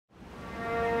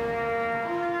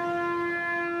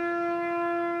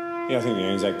Yeah, I think the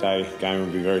Anzac Day game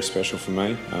would be very special for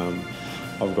me.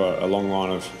 I've got a long line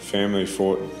of family who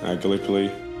fought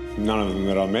Gallipoli. None of them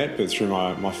that I met, but through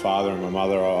my father and my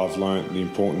mother, I've learnt the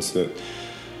importance that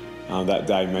that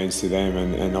day means to them,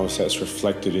 and obviously that's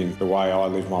reflected in the way I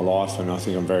live my life, and I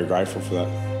think I'm very grateful for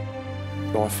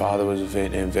that. My father was a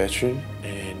Vietnam veteran,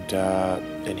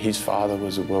 and his father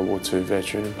was a World War II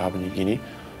veteran in Papua New Guinea.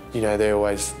 You know, they're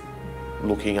always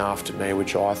looking after me,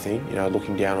 which I think, you know,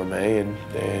 looking down on me, and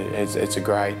it's a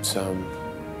great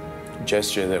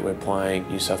gesture that we're playing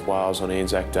New South Wales on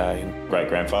Anzac Day.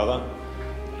 Great-grandfather,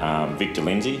 Victor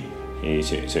Lindsay,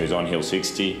 so he was on Hill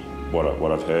 60.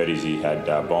 What I've heard is he had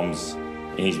bombs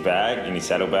in his bag, in his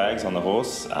saddlebags on the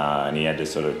horse, and he had to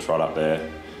sort of trot up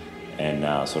there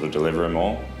and sort of deliver them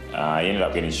all. He ended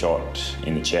up getting shot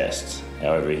in the chest.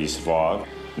 However, he survived,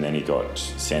 and then he got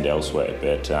sent elsewhere.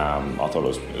 But I thought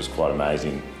it was quite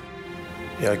amazing.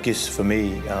 Yeah, I guess for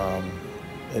me,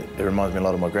 it reminds me a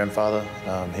lot of my grandfather.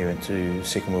 He went to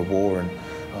Second World War,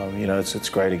 and you know, it's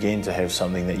great again to have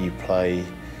something that you play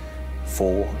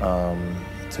for,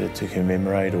 to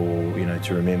commemorate, or you know,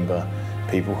 to remember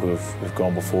people who have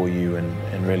gone before you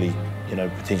and really, you know,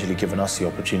 potentially given us the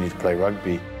opportunity to play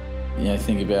rugby. You know,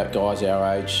 think about guys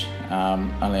our age,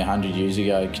 only 100 years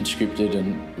ago, conscripted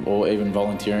or even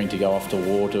volunteering to go off to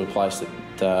war to a place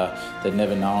that they'd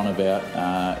never known about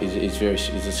is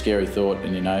a scary thought.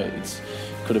 And you know, it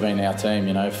could have been our team.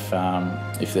 You know, if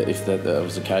that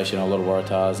was the case, you know, a lot of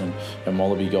Waratahs and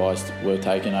Wallaby guys were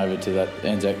taken over to that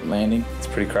Anzac landing. It's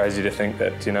pretty crazy to think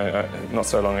that, you know, not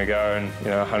so long ago, and you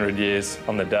know, 100 years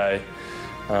on the day,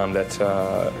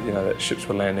 that you know, that ships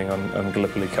were landing on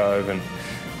Gallipoli Cove, and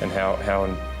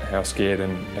how scared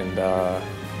and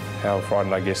how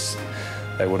frightened, I guess,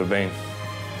 they would have been.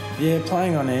 Yeah,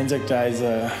 playing on Anzac Day is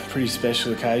a pretty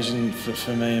special occasion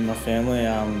for me and my family.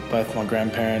 Both my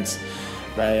grandparents,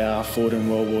 they fought in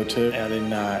World War II out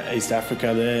in East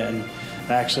Africa there, and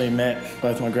I actually met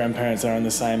both my grandparents are on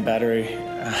the same battery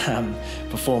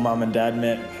before Mum and Dad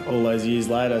met all those years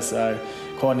later. So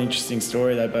quite an interesting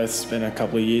story. They both spent a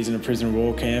couple of years in a prisoner of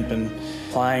war camp, and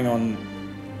playing on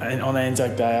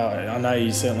Anzac Day, I know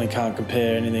you certainly can't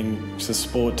compare anything to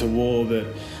sport to war, but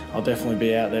I'll definitely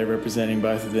be out there representing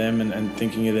both of them and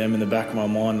thinking of them in the back of my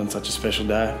mind on such a special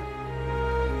day.